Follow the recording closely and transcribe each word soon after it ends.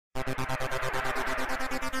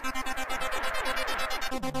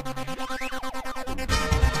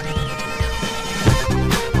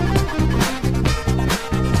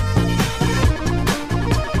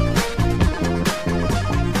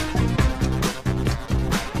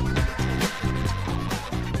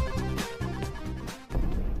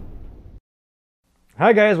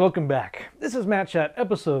Hi guys, welcome back. This is Matt Chat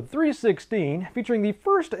episode 316, featuring the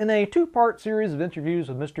first in a two-part series of interviews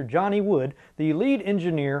with Mr. Johnny Wood, the lead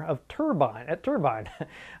engineer of Turbine,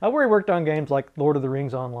 where he worked on games like Lord of the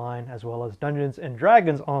Rings Online, as well as Dungeons and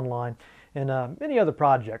Dragons Online, and many other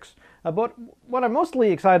projects. But what I'm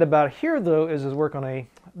mostly excited about here, though, is his work on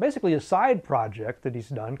basically a side project that he's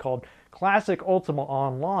done called Classic Ultima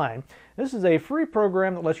Online. This is a free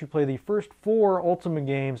program that lets you play the first 4 Ultima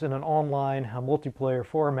games in an online multiplayer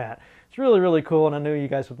format. It's really, really cool, and I know you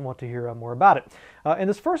guys would want to hear more about it. In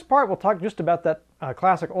this first part, we'll talk just about that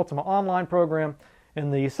Classic Ultima Online program.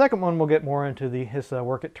 In the second one, we'll get more into his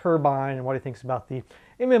work at Turbine and what he thinks about the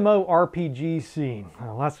MMORPG scene.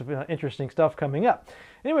 Lots of interesting stuff coming up.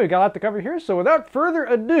 Anyway, we've got a lot to cover here, so without further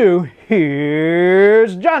ado,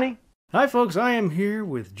 here's Johnny. Hi folks, I am here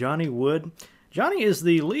with Johnny Wood. Johnny is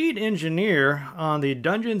the lead engineer on the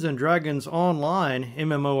Dungeons and Dragons Online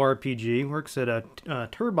MMORPG, works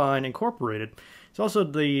at Turbine Incorporated. He's also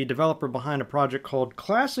the developer behind a project called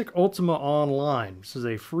Classic Ultima Online. This is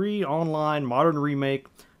a free online modern remake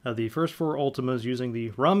of the first 4 Ultimas using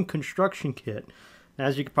the Rum construction kit.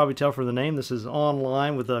 As you can probably tell from the name, this is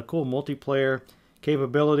online with cool multiplayer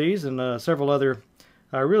capabilities and several other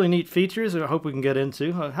really neat features that I hope we can get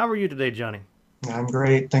into. How are you today, Johnny? I'm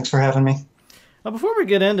great. Thanks for having me. Before we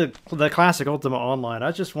get into the Classic Ultima Online, I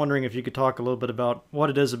was just wondering if you could talk a little bit about what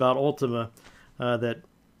it is about Ultima that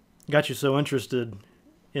got you so interested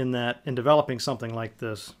in developing something like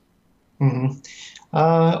this.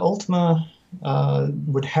 Ultima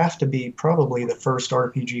would have to be probably the first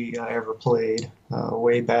RPG I ever played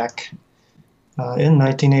way back in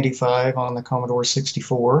 1985 on the Commodore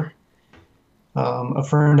 64. A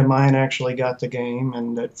friend of mine actually got the game,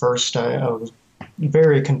 and at first I was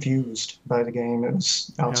very confused by the game. It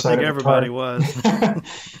was outside of everybody was.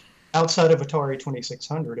 Outside of Atari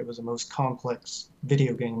 2600, it was the most complex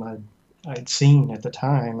video game I'd seen at the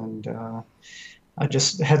time, and I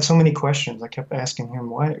just had so many questions. I kept asking him,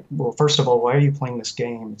 why? Well, first of all, why are you playing this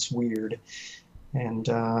game? It's weird. And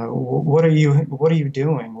what are you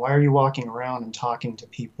doing? Why are you walking around and talking to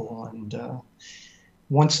people? And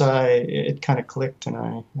once it kind of clicked and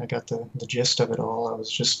I got the gist of it all, I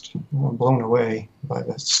was just blown away by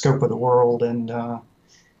the scope of the world and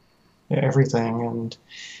everything. And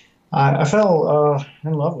I fell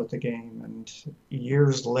in love with the game. And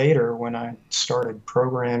years later, when I started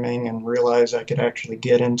programming and realized I could actually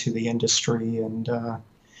get into the industry, and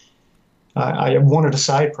I wanted a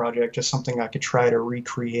side project, just something I could try to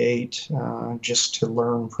recreate just to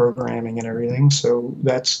learn programming and everything. So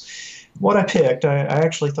that's what I picked. I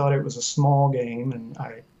actually thought it was a small game, and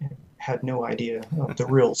I had no idea of the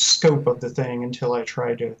real scope of the thing until I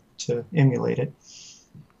tried to emulate it.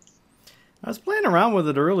 I was playing around with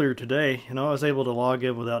it earlier today, and I was able to log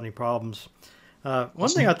in without any problems. One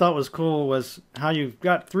thing I thought was cool was how you've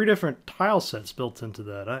got 3 different tile sets built into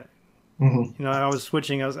that. I was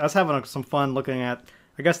switching. I was having some fun looking at.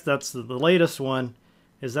 I guess that's the latest one.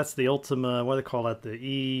 That's the Ultima. What do they call that? The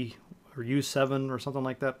E or U7 or something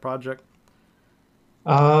like that project.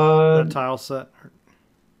 The tile set.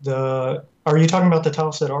 Are you talking about the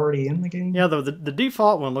tile set already in the game? Yeah, the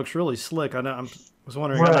default one looks really slick. I was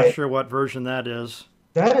wondering. Right. I'm not sure what version that is.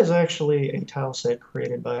 That is actually a tile set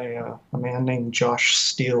created by a man named Josh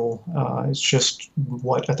Steele. It's just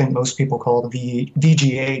what I think most people call the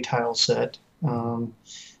VGA tile set.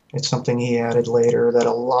 It's something he added later that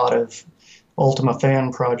a lot of Ultima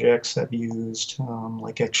fan projects have used,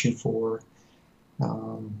 like XU4,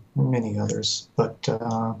 many others. But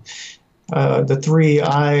the 3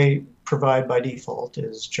 I provide by default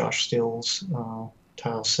is Josh Steele's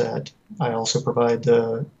tile set. I also provide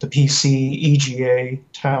the PC EGA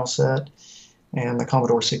tile set and the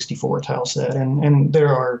Commodore 64 tile set, and there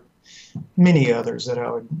are many others that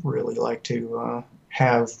I would really like to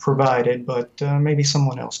have provided, but maybe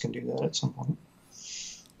someone else can do that at some point.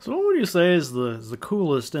 So what would you say is the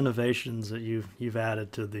coolest innovations that you've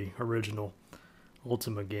added to the original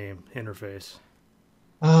Ultima game interface?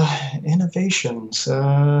 Innovations.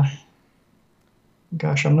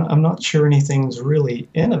 Gosh, I'm not sure anything's really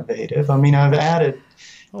innovative. I mean, I've added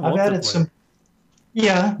some,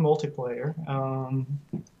 yeah, multiplayer.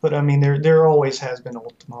 But I mean, there always has been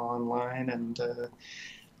Ultima Online, and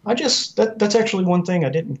that's actually one thing I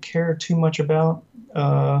didn't care too much about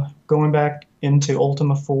going back into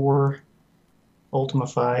Ultima 4, Ultima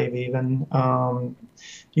 5 even,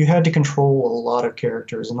 you had to control a lot of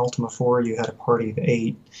characters. In Ultima 4, you had a party of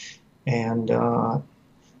 8, and a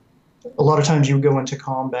lot of times you would go into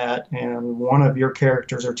combat and one of your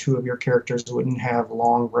characters or two of your characters wouldn't have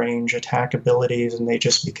long range attack abilities and they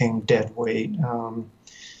just became dead weight.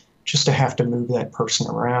 Just to have to move that person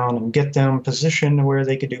around and get them positioned where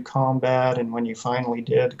they could do combat, and when you finally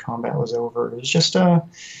did, combat was over. It was just a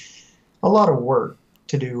lot of work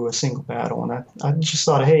to do a single battle, and I just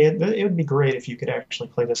thought, hey, it would be great if you could actually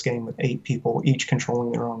play this game with 8 people, each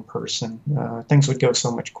controlling their own person. Things would go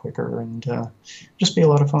so much quicker and just be a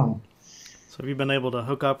lot of fun. So have you been able to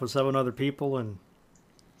hook up with 7 other people and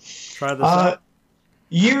try this out?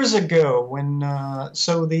 Years ago, when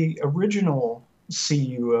so the original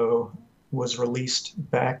CUO was released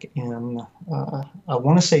back in, I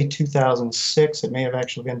want to say 2006. It may have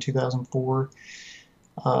actually been 2004.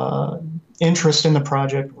 Interest in the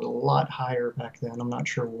project was a lot higher back then. I'm not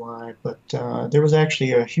sure why, but there was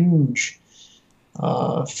actually a huge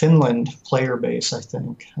Finland player base, I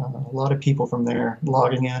think. A lot of people from there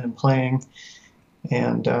logging in and playing.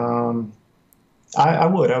 And I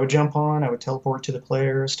would jump on, I would teleport to the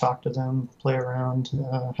players, talk to them, play around.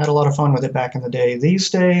 Had a lot of fun with it back in the day. These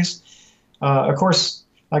days, of course,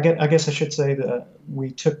 I guess I should say that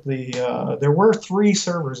we took there were 3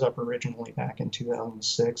 servers up originally back in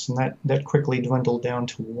 2006, and that quickly dwindled down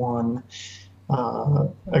to 1.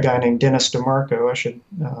 A guy named Dennis DeMarco, I should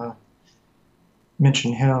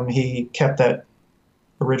mention him. He kept that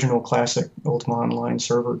original Classic Ultima Online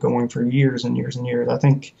server going for years and years and years. I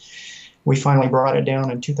think we finally brought it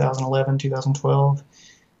down in 2011, 2012,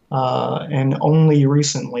 and only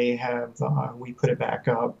recently have we put it back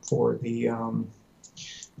up for the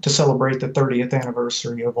to celebrate the 30th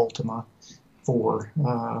anniversary of Ultima 4.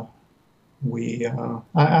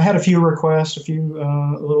 I had a few requests, a few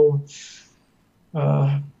little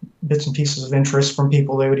bits and pieces of interest from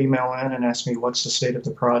people. They would email in and ask me what's the state of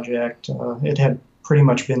the project. It had pretty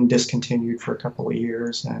much been discontinued for a couple of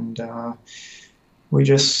years, and we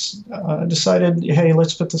just decided, hey,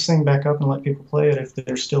 let's put this thing back up and let people play it if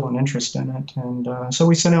there's still an interest in it. And so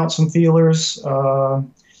we sent out some feelers.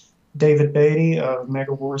 David Beatty of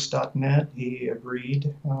megawars.net, he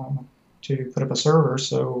agreed to put up a server.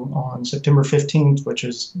 So on September 15th, which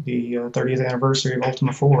is the 30th anniversary of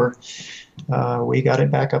Ultima 4, we got it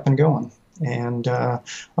back up and going. And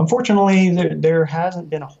unfortunately, there hasn't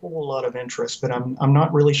been a whole lot of interest, but I'm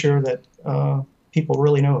not really sure that people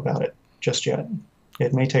really know about it just yet.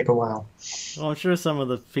 It may take a while. Well, I'm sure some of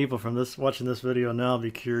the people from watching this video now will be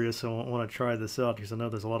curious and want to try this out, because I know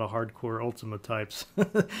there's a lot of hardcore Ultima types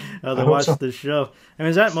that watch this show. I mean,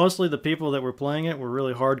 is that mostly the people that were playing it were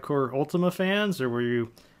really hardcore Ultima fans, or were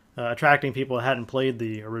you attracting people that hadn't played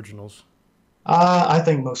the originals? I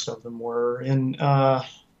think most of them were. And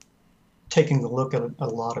taking a look at a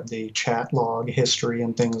lot of the chat log history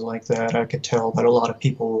and things like that, I could tell that a lot of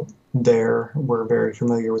people there were very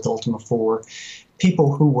familiar with Ultima 4.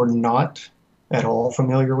 People who were not at all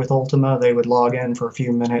familiar with Ultima, they would log in for a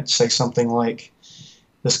few minutes, say something like,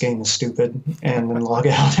 "This game is stupid," and then log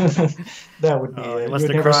out. That would be it. You must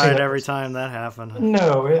have cried every time that happened.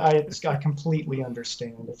 No, I completely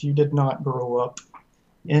understand. If you did not grow up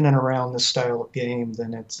in and around this style of game,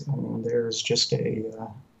 then there's just an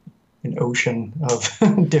ocean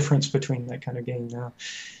of difference between that kind of game now.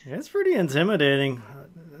 Yeah, it's pretty intimidating.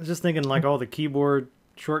 I was just thinking, like, all the keyboard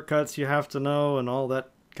shortcuts you have to know and all that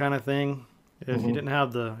kind of thing. If you didn't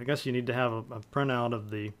have I guess you need to have a printout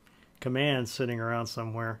of the commands sitting around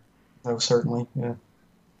somewhere. Oh, certainly, yeah.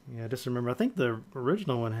 Yeah, I just remember, I think the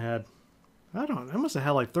original one had, I must have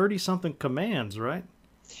had like 30-something commands, right?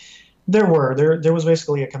 There was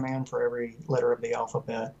basically a command for every letter of the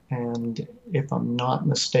alphabet, and if I'm not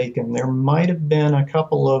mistaken, there might have been a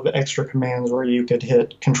couple of extra commands where you could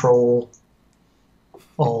hit Control,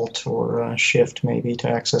 Alt, or Shift maybe to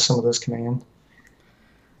access some of those commands.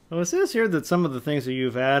 Well, it says here that some of the things that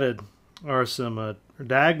you've added are some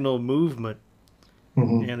diagonal movement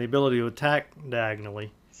and the ability to attack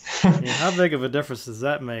diagonally. How big of a difference does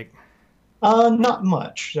that make? Not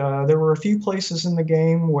much. There were a few places in the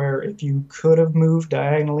game where if you could have moved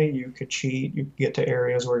diagonally, you could cheat. You could get to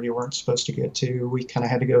areas where you weren't supposed to get to. We kind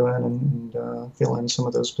of had to go in and fill in some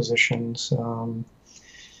of those positions.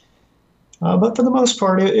 But for the most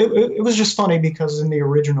part, it was just funny because in the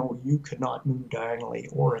original, you could not move diagonally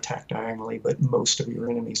or attack diagonally, but most of your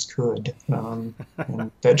enemies could. And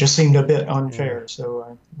that just seemed a bit unfair. Yeah.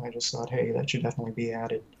 So I just thought, hey, that should definitely be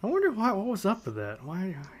added. I wonder what was up with that.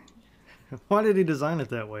 Why did he design it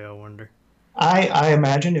that way, I wonder? I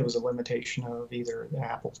imagine it was a limitation of either the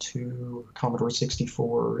Apple II or Commodore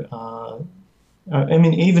 64. I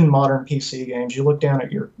mean, even modern PC games, you look down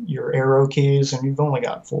at your arrow keys and you've only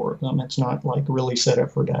got four of them. It's not like really set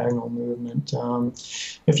up for diagonal movement.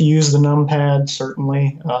 If you use the numpad,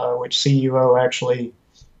 certainly, which CUO actually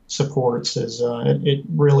supports, is it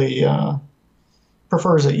really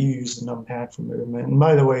prefers that you use the numpad for movement. And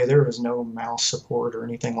by the way, there was no mouse support or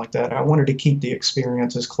anything like that. I wanted to keep the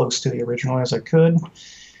experience as close to the original as I could,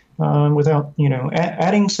 without,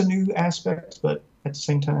 adding some new aspects, but at the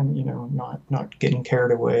same time, not getting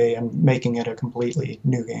carried away and making it a completely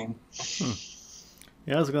new game. Hmm.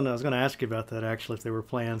 Yeah, I was gonna ask you about that actually, if there were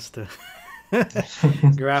plans to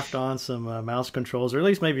graft on some mouse controls, or at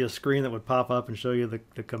least maybe a screen that would pop up and show you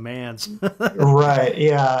the commands. Right.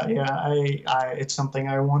 Yeah. Yeah. It's something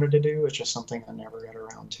I wanted to do. It's just something I never got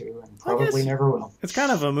around to, and I probably guess never will. it's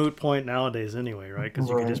kind of a moot point nowadays anyway, right? Because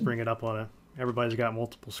you can Right. just bring it up on a. Everybody's got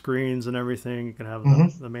multiple screens and everything. You can have Hmm.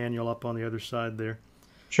 the manual up on the other side there.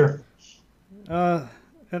 Sure. Uh,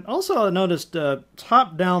 and also I noticed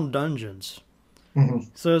top-down dungeons. Hmm.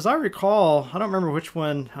 So as I recall, I don't remember which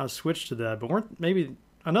one I switched to that, but weren't maybe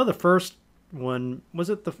I know the first one was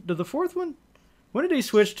it the fourth one? When did he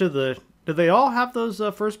switch to the? Did they all have those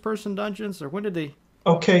first-person dungeons, or when did they?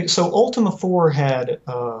 Okay. So Ultima 4 had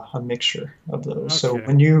a mixture of those. So Okay,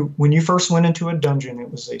 when you first went into a dungeon,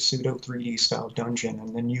 it was a pseudo 3D style dungeon,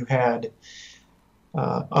 and then you had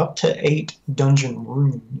up to 8 dungeon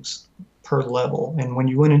rooms per level. And when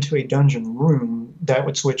you went into a dungeon room, that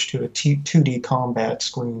would switch to a 2D combat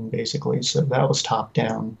screen, basically. So that was top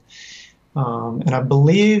down. And I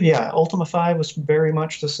believe, yeah, Ultima 5 was very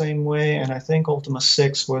much the same way. And I think Ultima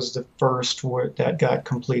 6 was the first that got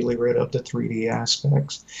completely rid of the 3D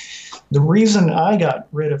aspects. The reason I got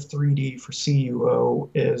rid of 3D for CUO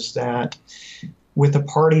is that with a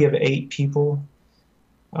party of 8 people,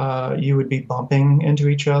 you would be bumping into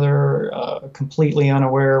each other, completely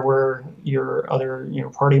unaware where your other,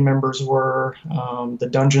 party members were. The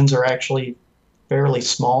dungeons are actually fairly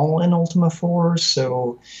small in Ultima 4,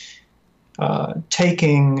 so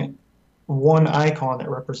taking one icon that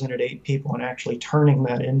represented 8 people and actually turning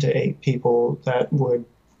that into 8 people, that would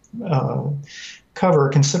uh, cover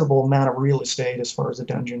a considerable amount of real estate as far as the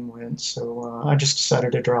dungeon went. So I just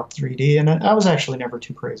decided to drop 3D, and I was actually never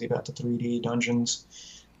too crazy about the 3D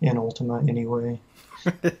dungeons in Ultima anyway.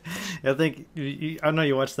 I think I know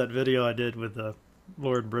you watched that video I did with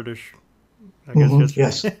Lord British. I guess Hmm. yesterday.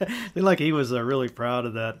 Yes. I feel like he was really proud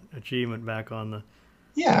of that achievement back on the.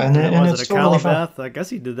 Yeah, and Was it it's a totally fine. Calibeth? I guess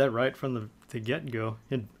he did that right from the get go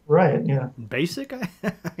in Right, yeah. basic.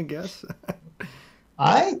 I guess.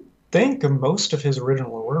 I think most of his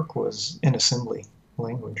original work was in assembly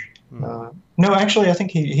language. Hmm. No, actually, I think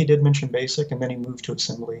he did mention BASIC, and then he moved to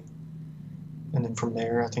assembly. And then from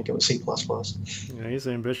there, I think it was C++. He's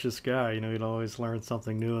an ambitious guy. He'd always learn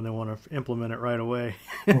something new and then want to implement it right away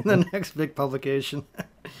in the Hmm. next big publication.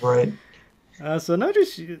 Right. So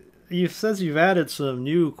notice you says you've added some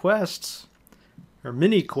new quests or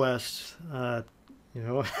mini quests. You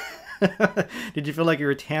know, did you feel like you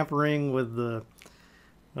were tampering with the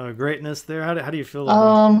greatness there? How do you feel about?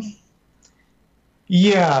 Um,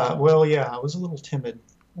 yeah, well, yeah, I was a little timid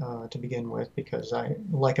to begin with because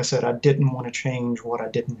like I said, I didn't want to change what I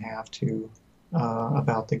didn't have to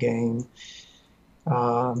about the game.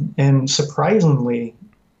 And surprisingly,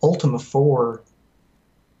 Ultima 4,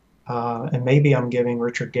 and maybe I'm giving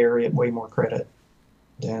Richard Garriott way more credit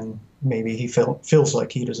than maybe he feels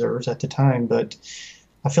like he deserves at the time, but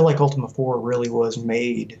I feel like Ultima 4 really was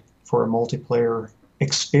made for a multiplayer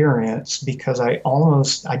experience because I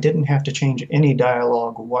didn't have to change any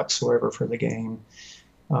dialogue whatsoever for the game.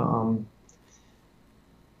 Um,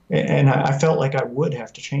 and I felt like I would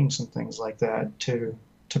have to change some things like that to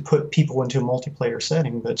put people into a multiplayer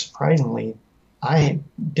setting, but surprisingly, I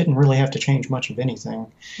didn't really have to change much of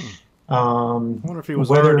anything. Hmm. Um, I wonder if he was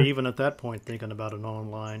already whether even at that point thinking about an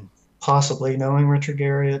online. Possibly knowing Richard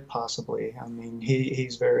Garriott, possibly. I mean,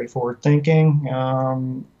 he's very forward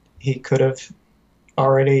thinking. He could have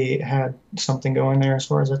already had something going there as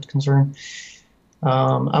far as that's concerned.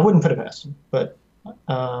 I wouldn't put it past him, but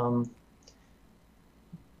um,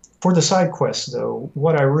 for the side quests, though,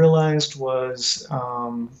 what I realized was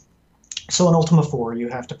so in Ultima 4, you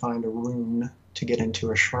have to find a rune to get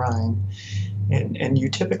into a shrine, and you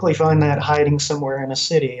typically find that hiding somewhere in a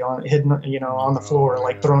city, hidden, on the floor, Oh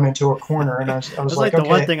like yeah. thrown into a corner. And I was That's like, like the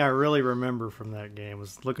one okay, thing I really remember from that game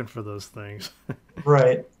was looking for those things.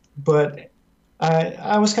 right. But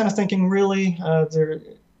I was kind of thinking, really,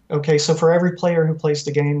 Okay, so for every player who plays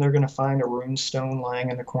the game, they're going to find a rune stone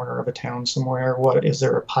lying in the corner of a town somewhere. What is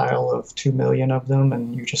there a pile of 2 million of them,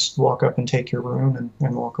 and you just walk up and take your rune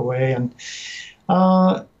and walk away. And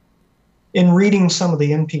uh, in reading some of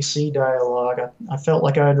the NPC dialogue, I felt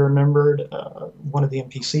like I had remembered one of the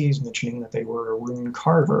NPCs mentioning that they were a rune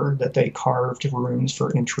carver, that they carved runes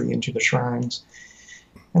for entry into the shrines.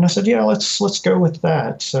 And I said, yeah, let's go with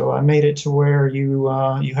that. So I made it to where you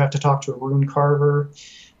have to talk to a rune carver.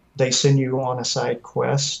 They send you on a side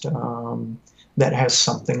quest that has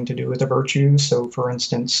something to do with the virtues. So, for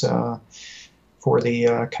instance, for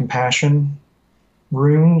the compassion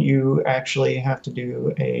rune, you actually have to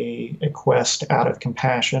do a quest out of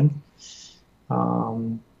compassion.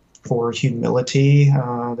 For humility,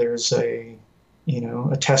 there's a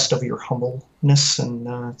test of your humbleness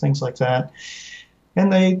and things like that.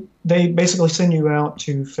 And they basically send you out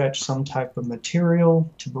to fetch some type of material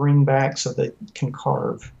to bring back so they can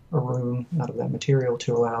carve a rune out of that material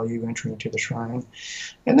to allow you entry into the shrine.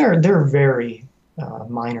 And they're very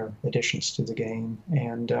minor additions to the game.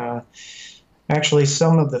 And actually,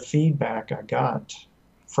 some of the feedback I got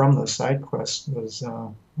from those side quests was,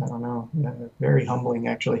 I don't know, very humbling,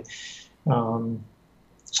 actually. Um,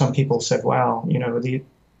 some people said, wow,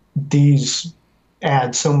 these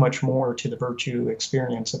add so much more to the virtue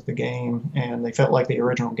experience of the game, and they felt like the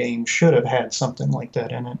original game should have had something like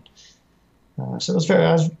that in it. So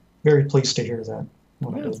I was very pleased to hear that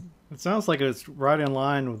when I Yeah, did. it sounds like it's right in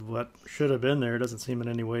line with what should have been there. It doesn't seem in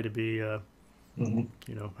any way to be, Hmm.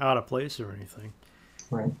 out of place or anything.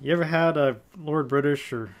 Right. You ever had a Lord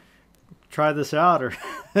British or try this out or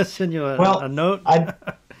send you a Well, note?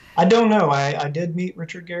 I don't know. I did meet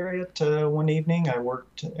Richard Garriott one evening. I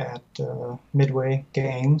worked at Midway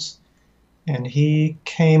Games, and he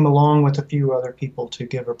came along with a few other people to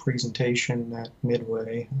give a presentation at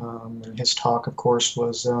Midway. And his talk, of course,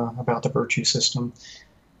 was about the virtue system,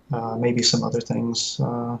 maybe some other things,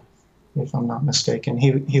 if I'm not mistaken.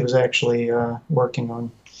 He was actually working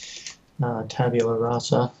on Tabula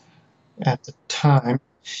Rasa at the time,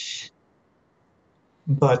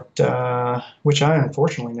 but which I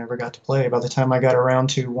unfortunately never got to play. By the time I got around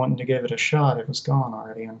to wanting to give it a shot, it was gone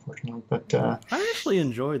already, unfortunately. But I actually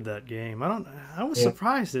enjoyed that game. I was yeah,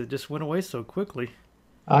 surprised it just went away so quickly.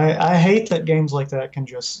 I hate that games like that can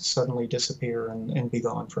just suddenly disappear and be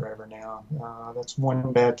gone forever now. That's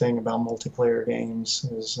one bad thing about multiplayer games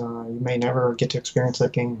is you may never get to experience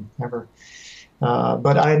that game ever.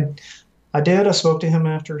 But I did. I spoke to him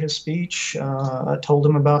after his speech. I told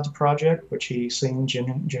him about the project, which he seemed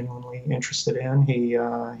genuinely interested in. He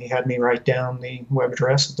had me write down the web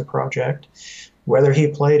address of the project. Whether he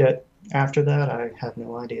played it after that, I have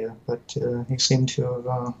no idea. But he seemed to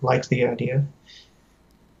have liked the idea.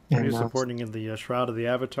 Are you And supporting in the Shroud of the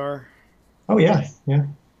Avatar? oh yeah, yeah.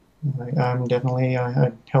 I'm definitely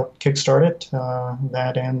I helped kickstart it.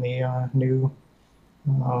 That and the new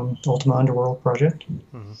Ultima Underworld project.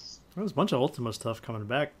 Mm-hmm. There's a bunch of Ultima stuff coming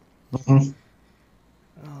back. Mhm.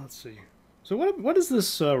 Let's see. So what is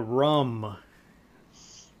this rum?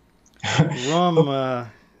 I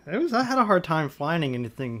had a hard time finding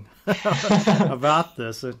anything about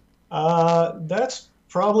this. That's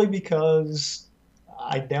probably because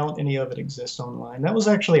I doubt any of it exists online. That was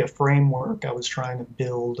actually a framework I was trying to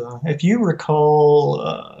build. If you recall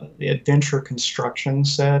the Adventure Construction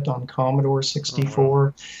set on Commodore Oh well.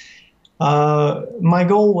 64, my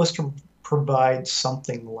goal was to provide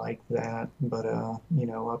something like that, but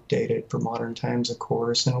updated for modern times, of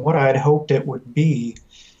course. And what I had hoped it would be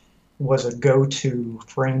was a go-to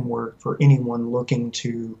framework for anyone looking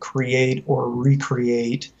to create or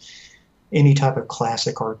recreate any type of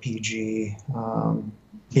classic RPG,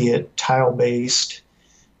 be it tile-based,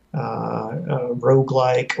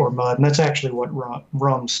 roguelike, or MUD. And that's actually what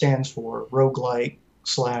RUM stands for, roguelike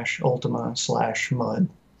slash Ultima slash MUD.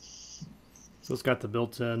 So it's got the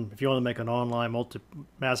built-in. If you want to make an online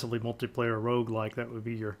massively multiplayer roguelike, that would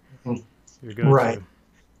be your Right. go-to.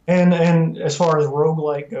 And as far as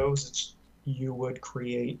roguelike goes, you would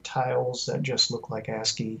create tiles that just look like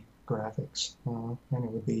ASCII graphics, and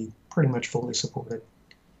it would be pretty much fully supported.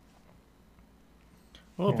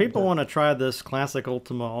 Well, if And people want to try this Classic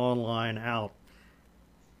Ultima Online out,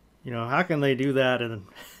 how can they do that? And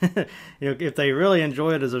if they really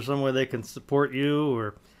enjoy it, is there some way they can support you,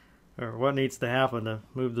 or what needs to happen to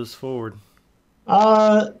move this forward?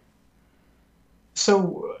 uh,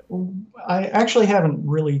 so I actually haven't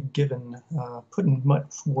really put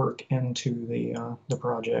much work into the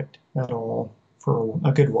project at all for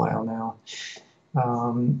a good while now.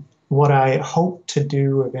 What I hope to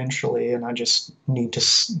do eventually, and I just need to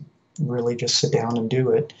really just sit down and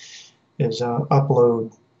do it, is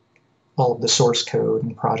upload all of the source code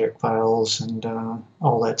and project files and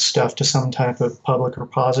all that stuff to some type of public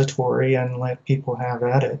repository and let people have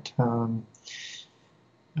at it.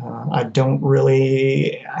 I don't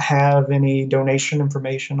really have any donation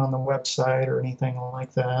information on the website or anything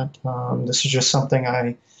like that. This is just something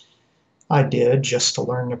I did just to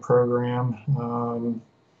learn the program,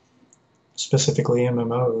 specifically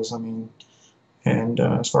MMOs. I mean, and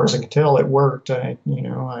as far as I can tell, it worked. I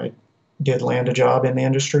did land a job in the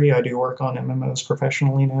industry. I do work on MMOs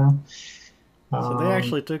professionally now. So they Um,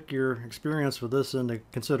 actually took your experience with this into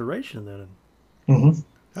consideration then. mhm.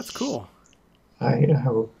 That's cool. I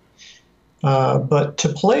hope. But to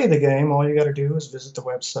play the game, all you got to do is visit the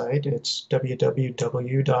website. It's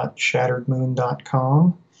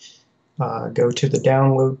www.shatteredmoon.com. Go to the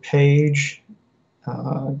download page,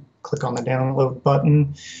 uh, click on the download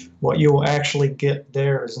button. What you will actually get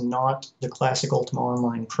there is not the Classic Ultima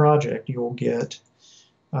Online project. You will get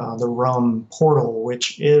the RUM portal,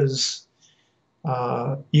 which is,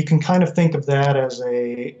 you can kind of think of that as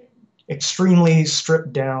a extremely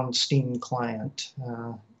stripped down Steam client.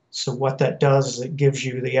 So what that does is it gives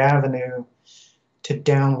you the avenue to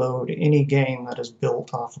download any game that is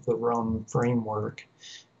built off of the RUM framework.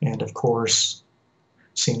 And of course,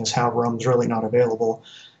 seeing as how RUM's really not available,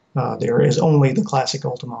 there is only the Classic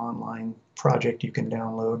Ultima Online project you can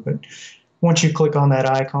download. But once you click on that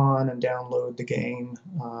icon and download the game,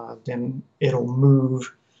 then it'll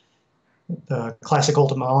move the Classic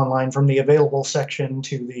Ultima Online from the available section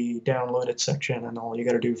to the downloaded section, and all you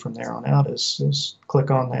got to do from there on out is click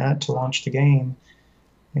on that to launch the game.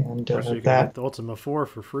 And Of course, you can get that the Ultima 4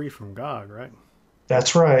 for free from GOG, right?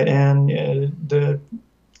 that's right. And the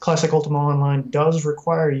Classic Ultima Online does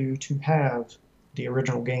require you to have the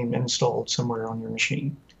original game installed somewhere on your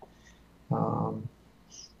machine. Um,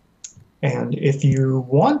 and if you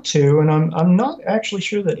want to, and I'm not actually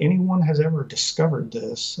sure that anyone has ever discovered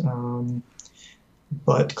this,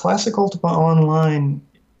 but Classic Ultima Online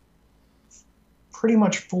pretty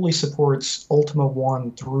much fully supports Ultima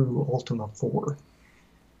 1 through Ultima 4.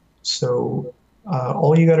 So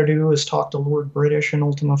all you got to do is talk to Lord British in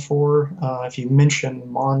Ultima 4. If you mention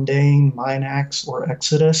Mondain, Minax, or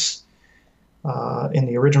Exodus in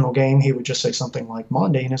the original game, he would just say something like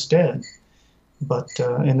Mondain is dead. But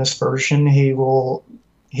in this version, he will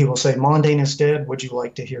say Mondain is dead. Would you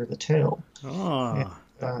like to hear the tale? And,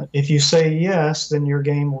 Oh, if you say yes, then your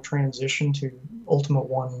game will transition to Ultima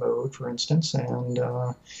 1 mode, for instance, and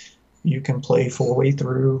you can play fully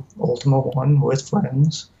through Ultima 1 with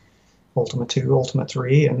friends, Ultima 2, Ultima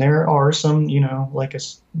 3, and there are some, like I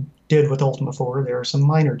did with Ultima 4, there are some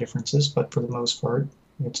minor differences, but for the most part,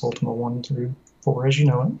 it's Ultima 1 through 4 as you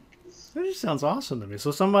know it. that just sounds awesome to me.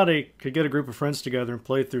 So somebody could get a group of friends together and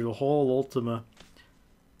play through the whole Ultima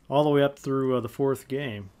all the way up through the fourth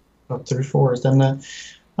game. Up through 4. Then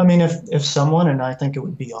I mean, if someone, and I think it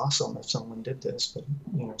would be awesome if someone did this, but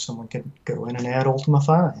someone could go in and add Ultima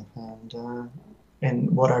 5,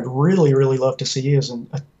 and what I'd really, really love to see is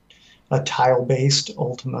a tile-based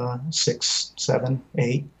Ultima 6, 7,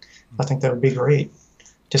 8. I think that would be great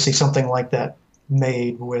to see something like that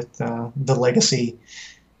made with the legacy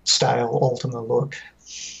style Ultima look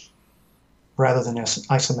rather than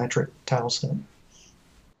isometric tile set.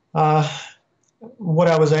 Uh, what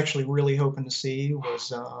I was actually really hoping to see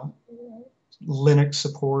was Linux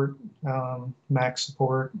support, Mac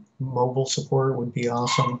support, mobile support would be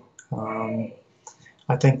awesome.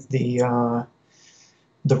 I think the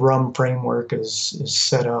RUM framework is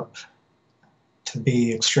set up to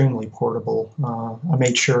be extremely portable. I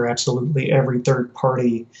made sure absolutely every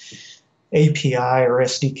third-party API or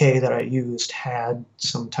SDK that I used had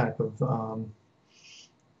some type of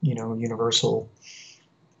universal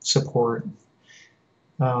support.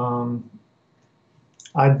 Um,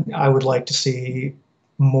 I would like to see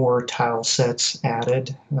more tile sets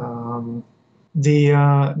added.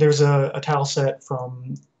 There's a tile set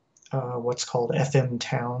from what's called FM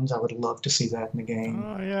Towns. I would love to see that in the game.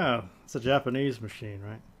 Oh yeah, it's a Japanese machine,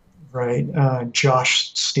 right? Right.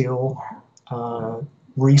 Josh Steele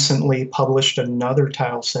recently published another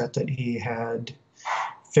tile set that he had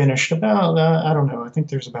finished about, I don't know, I think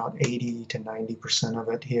there's about 80 to 90% of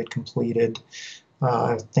it he had completed.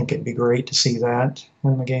 I think it'd be great to see that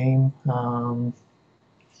in the game.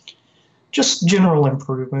 Just general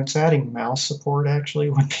improvements, adding mouse support actually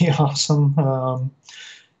would be awesome.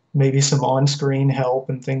 Maybe some on-screen help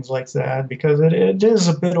and things like that, because it is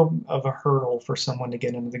a bit of a hurdle for someone to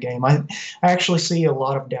get into the game. I actually see a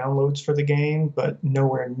lot of downloads for the game, but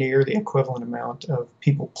nowhere near the equivalent amount of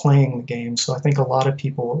people playing the game. So I think a lot of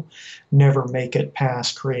people never make it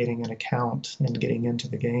past creating an account and getting into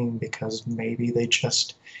the game because maybe they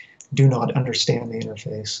just do not understand the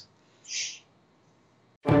interface.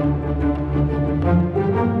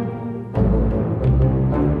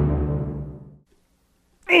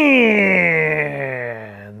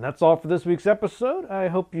 And that's all for this week's episode. I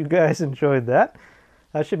hope you guys enjoyed that.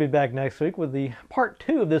 I should be back next week with the part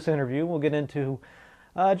 2 of this interview. We'll get into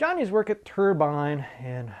Johnny's work at Turbine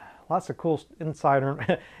and lots of cool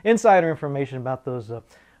insider information about those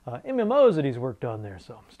MMOs that he's worked on there.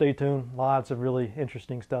 So stay tuned. Lots of really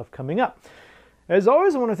interesting stuff coming up. As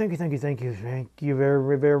always, I want to thank you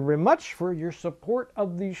very, very much for your support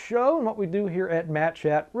of the show and what we do here at Matt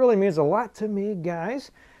Chat. Really means a lot to me,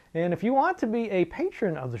 guys. And if you want to be a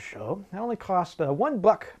patron of the show, it only costs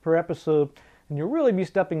 $1 per episode, and you'll really be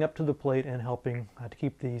stepping up to the plate and helping to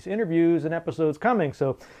keep these interviews and episodes coming.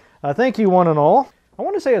 So thank you one and all. I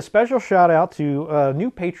want to say a special shout out to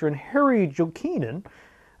new patron Harri Jokinen.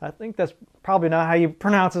 I think that's probably not how you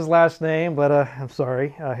pronounce his last name, but I'm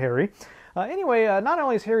sorry, Harri. Anyway, not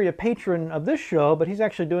only is Harri a patron of this show, but he's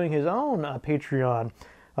actually doing his own Patreon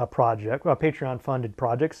project, Patreon-funded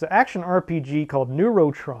project. It's an action RPG called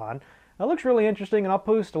Neurotron. It looks really interesting, and I'll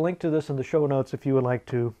post a link to this in the show notes if you would like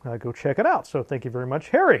to go check it out. So thank you very much,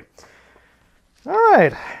 Harri. All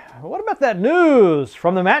right, what about that news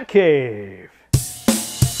from the Matt Cave?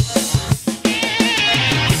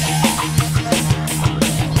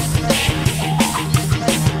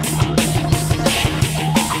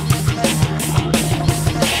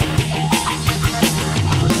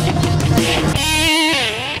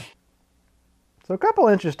 So a couple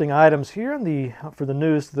interesting items here for the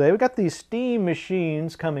news today. We got these Steam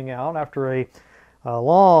machines coming out after a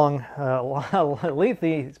long,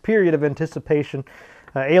 lengthy period of anticipation.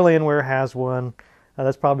 Alienware has one.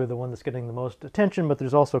 That's probably the one that's getting the most attention, but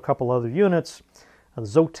there's also a couple other units. The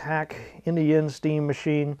Zotac Indian Steam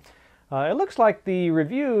machine. It looks like the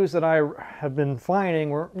reviews that I have been finding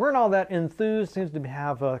weren't all that enthused. Seems to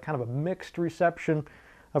have kind of a mixed reception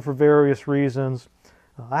for various reasons.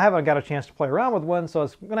 I haven't got a chance to play around with one, so I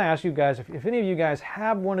was going to ask you guys, if any of you guys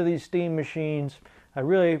have one of these Steam machines, I'd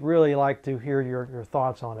really like to hear your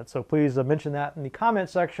thoughts on it. So please mention that in the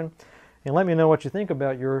comment section and let me know what you think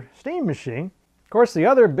about your Steam machine. Of course, the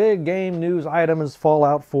other big game news item is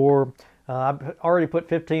Fallout 4. I've already put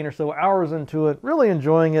 15 or so hours into it, really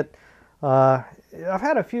enjoying it. I've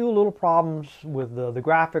had a few little problems with the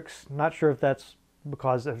graphics. Not sure if that's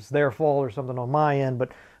because it's their fault or something on my end,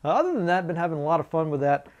 but other than that, been having a lot of fun with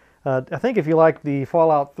that. I think if you like the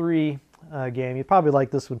Fallout 3 game, you'd probably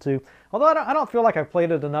like this one too. Although I don't feel like I've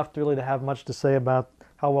played it enough to really have much to say about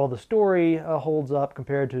how well the story holds up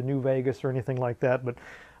compared to New Vegas or anything like that. But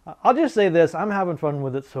I'll just say this, I'm having fun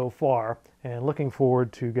with it so far and looking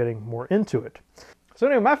forward to getting more into it. So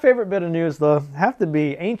anyway, my favorite bit of news, though, have to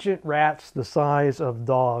be ancient rats the size of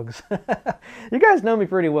dogs. You guys know me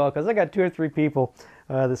pretty well because I got 2 or 3 people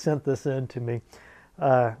that sent this in to me.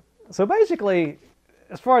 So basically,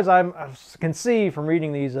 as far as I can see from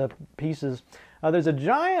reading these pieces, there's a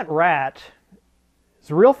giant rat. It's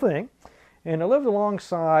a real thing, and it lived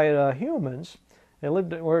alongside humans. It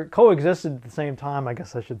lived or coexisted at the same time, I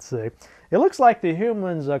guess I should say. It looks like the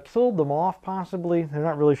humans killed them off, possibly. They're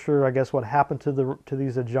not really sure, I guess, what happened to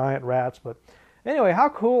these giant rats. But anyway, how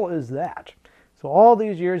cool is that? So all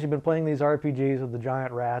these years you've been playing these RPGs with the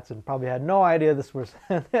giant rats and probably had no idea this was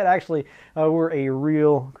that actually were a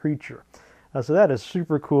real creature. So that is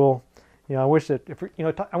super cool. You know, I wish that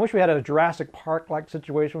I wish we had a Jurassic Park-like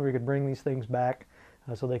situation where we could bring these things back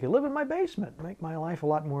so they could live in my basement, make my life a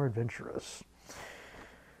lot more adventurous.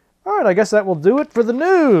 All right, I guess that will do it for the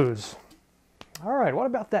news. All right, what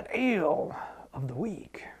about that ale of the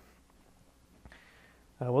week?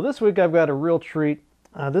 Well, this week I've got a real treat.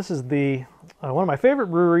 This is one of my favorite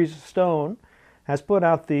breweries, Stone, has put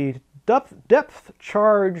out the Depth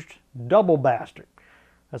Charged Double Bastard.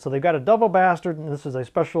 So they've got a Double Bastard, and this is a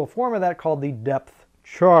special form of that called the Depth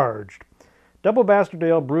Charged. Double Bastard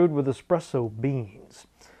Ale brewed with espresso beans.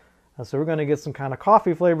 So we're going to get some kind of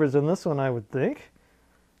coffee flavors in this one, I would think.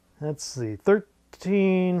 Let's see,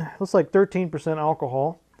 looks like 13%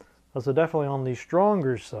 alcohol. So definitely on the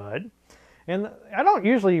stronger side. And I don't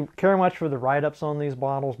usually care much for the write-ups on these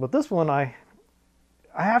bottles, but this one I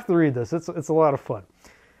have to read this. It's a lot of fun.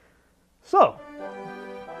 So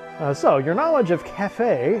your knowledge of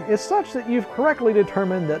cafe is such that you've correctly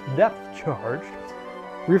determined that depth charged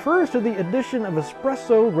refers to the addition of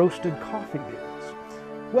espresso roasted coffee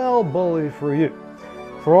beans. Well, bully for you.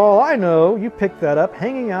 For all I know, you picked that up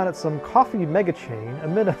hanging out at some coffee mega chain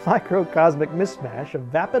amid a microcosmic mismatch of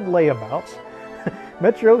vapid layabouts,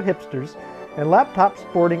 metro hipsters, and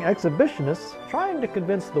laptop-sporting exhibitionists trying to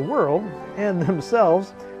convince the world, and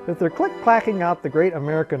themselves, If they're click-clacking out the great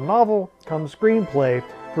American novel, comes screenplay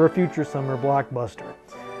for a future summer blockbuster.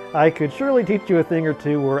 I could surely teach you a thing or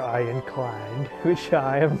two were I inclined, which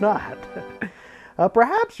I am not.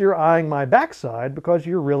 Perhaps you're eyeing my backside because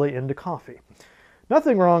you're really into coffee.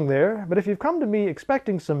 Nothing wrong there, but if you've come to me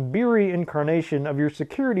expecting some beery incarnation of your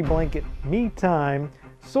security blanket me time,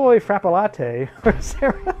 soy frappe latte,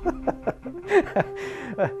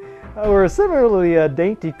 or a similarly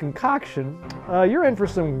dainty concoction, you're in for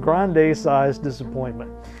some grande-sized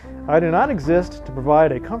disappointment. I do not exist to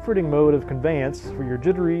provide a comforting mode of conveyance for your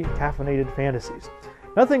jittery, caffeinated fantasies.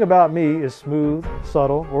 Nothing about me is smooth,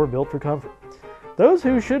 subtle, or built for comfort. Those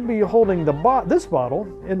who should be holding this bottle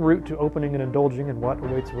en route to opening and indulging in what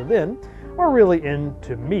awaits within are really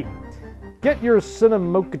into me. Get your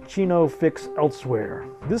cinemochaccino fix elsewhere.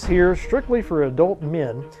 This here strictly for adult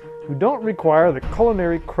men who don't require the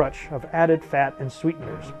culinary crutch of added fat and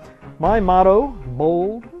sweeteners. My motto,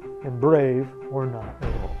 bold and brave or not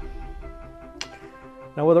at all.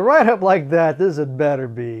 Now with a write-up like that, this had better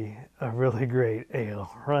be a really great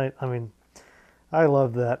ale, right? I mean, I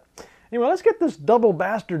love that. Anyway, let's get this double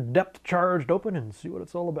bastard depth charged open and see what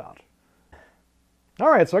it's all about.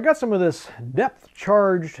 Alright, so I got some of this depth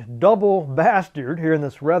charged double bastard here in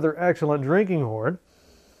this rather excellent drinking horn.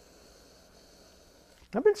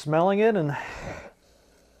 I've been smelling it and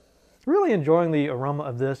really enjoying the aroma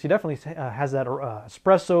of this. He definitely has that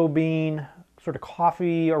espresso bean, sort of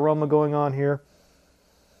coffee aroma going on here.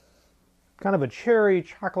 Kind of a cherry,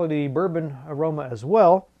 chocolatey bourbon aroma as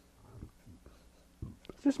well.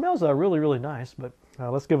 It smells really, really nice, but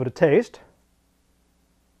let's give it a taste.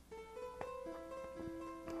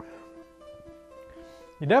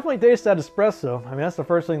 You definitely taste that espresso. I mean, that's the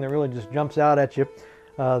first thing that really just jumps out at you.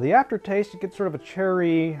 The aftertaste, you get sort of a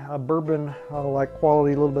cherry, bourbon-like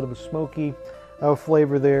quality, a little bit of a smoky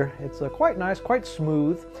flavor there. It's quite nice, quite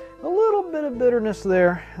smooth. A little bit of bitterness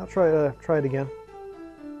there. I'll try it again.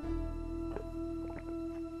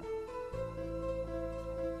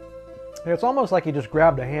 It's almost like you just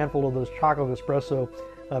grabbed a handful of those chocolate espresso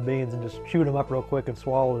beans and just chewed them up real quick and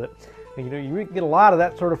swallowed it. And, you get a lot of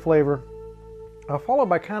that sort of flavor, followed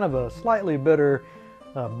by kind of a slightly bitter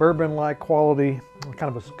bourbon-like quality,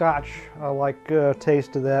 kind of a scotch-like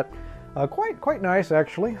taste to that. Quite nice,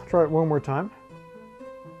 actually. I'll try it one more time.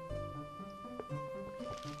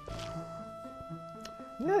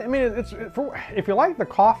 Yeah, I mean, if you like the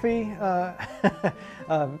coffee,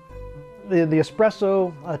 the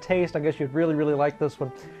espresso taste, I guess you'd really, really like this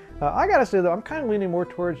one. I gotta say though, I'm kind of leaning more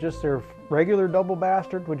towards just their regular double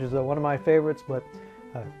bastard, which is one of my favorites, but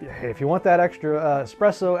if you want that extra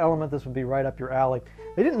espresso element, this would be right up your alley.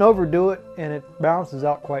 They didn't overdo it, and it balances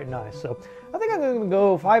out quite nice. So I think I'm going to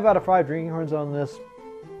go 5 out of 5 drinking horns on this.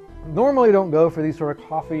 Normally don't go for these sort of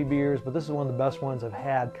coffee beers, but this is one of the best ones I've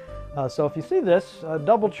had. So if you see this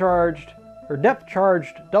double charged or depth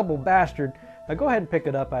charged double bastard, go ahead and pick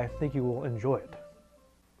it up. I think you will enjoy it.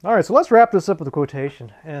 All right, so let's wrap this up with a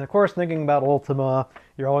quotation. And of course, thinking about Ultima,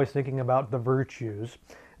 you're always thinking about the virtues.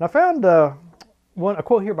 And I found a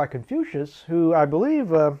quote here by Confucius, who I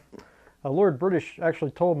believe Lord British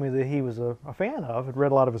actually told me that he was a fan of, had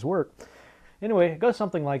read a lot of his work. Anyway, it goes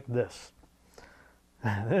something like this.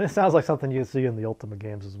 And it sounds like something you'd see in the Ultima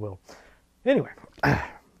games as well. Anyway,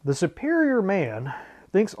 the superior man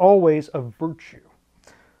thinks always of virtue.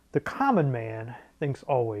 The common man thinks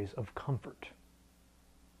always of comfort.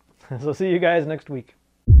 So see you guys next week.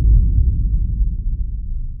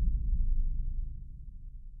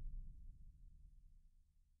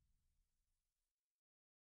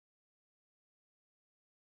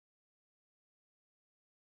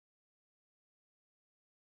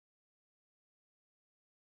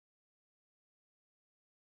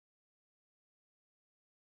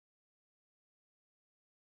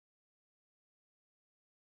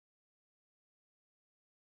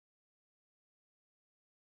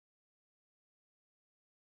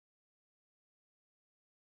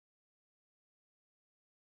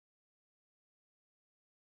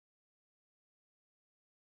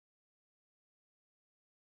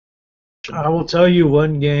 I will tell you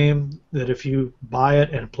one game that if you buy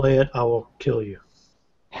it and play it, I will kill you.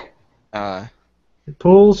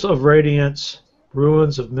 Pools of Radiance,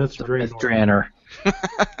 Ruins of Myth-Draenor.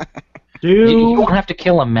 You don't have to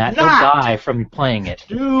kill him, Matt. He'll die from playing it.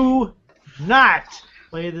 Do not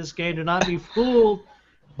play this game. Do not be fooled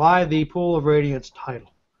by the Pool of Radiance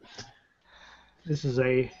title. This is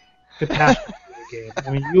a catastrophe game.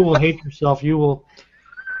 I mean, you will hate yourself. You will...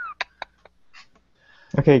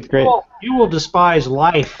 Okay, great. You will despise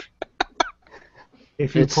life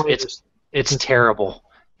if you play this. It's terrible.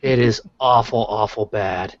 It is awful, awful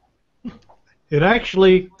bad. It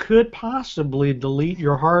actually could possibly delete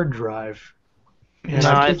your hard drive. And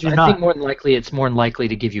No, I kid you think not. more than likely it's more than likely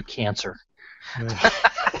to give you cancer.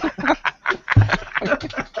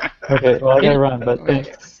 Okay, well, I gotta run, but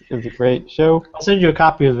thanks. It was a great show. I'll send you a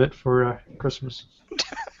copy of it for Christmas.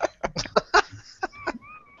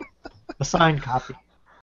 A signed copy.